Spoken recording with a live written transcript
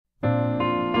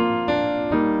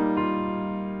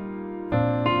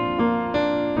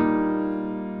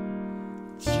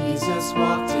Jesus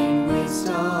walked in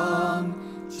wisdom,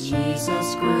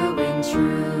 Jesus grew in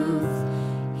truth.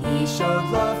 He showed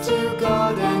love to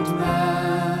God and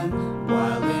man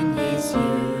while in his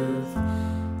youth.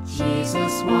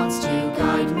 Jesus wants to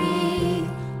guide me,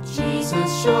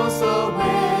 Jesus shows the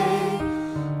way,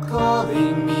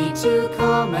 calling me to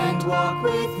come and walk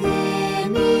with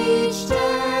him each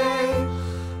day.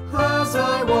 As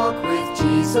I walk with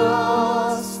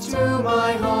Jesus to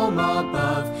my home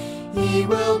above, he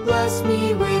will bless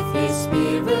me with his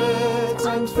Spirit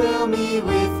and fill me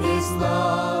with his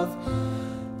love.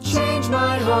 Change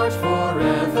my heart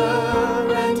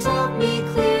forever and help me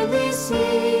clearly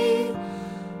see.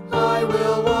 I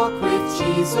will walk with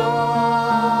Jesus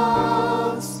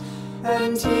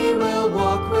and he will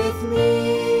walk with me.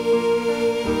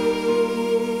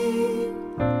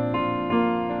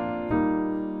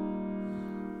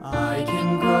 I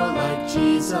can grow like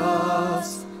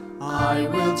Jesus, I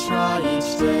will try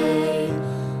each day,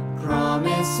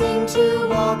 promising to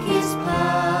walk his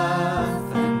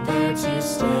path and there to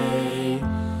stay,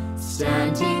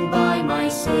 standing by my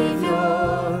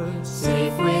Savior,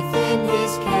 safe within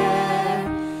his care.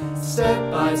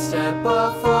 Step by step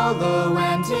I'll follow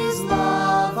and his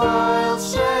love I'll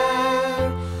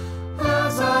share.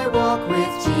 As I walk with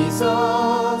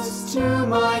Jesus to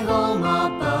my home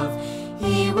above,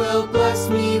 he will bless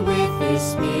me with his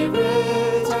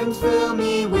Spirit and fill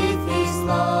me with his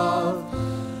love.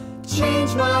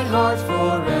 Change my heart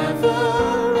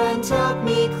forever and help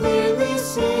me clearly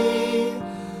see.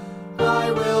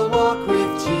 I will walk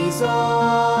with Jesus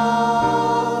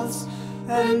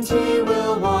and he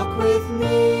will walk with me.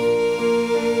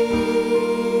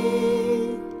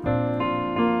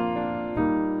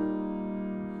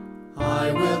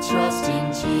 I will trust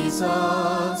in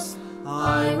Jesus,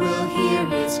 I will hear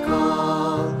his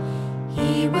call.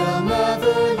 He will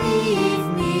never leave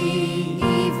me,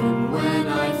 even when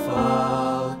I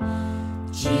fall.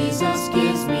 Jesus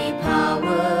gives me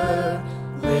power,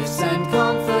 lifts and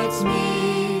comforts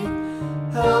me,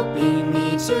 helping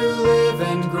me to live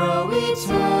and grow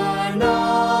eternally.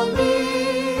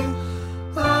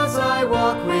 As I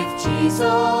walk with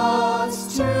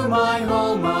Jesus to my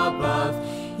home above,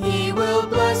 he will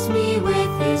bless me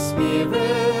with his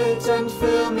Spirit and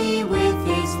fill me with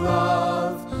his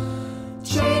love.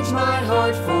 Change my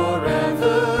heart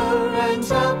forever and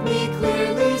help me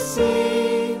clearly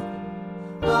see.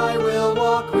 I will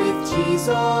walk with Jesus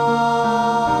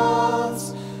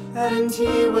and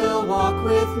he will walk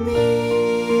with me.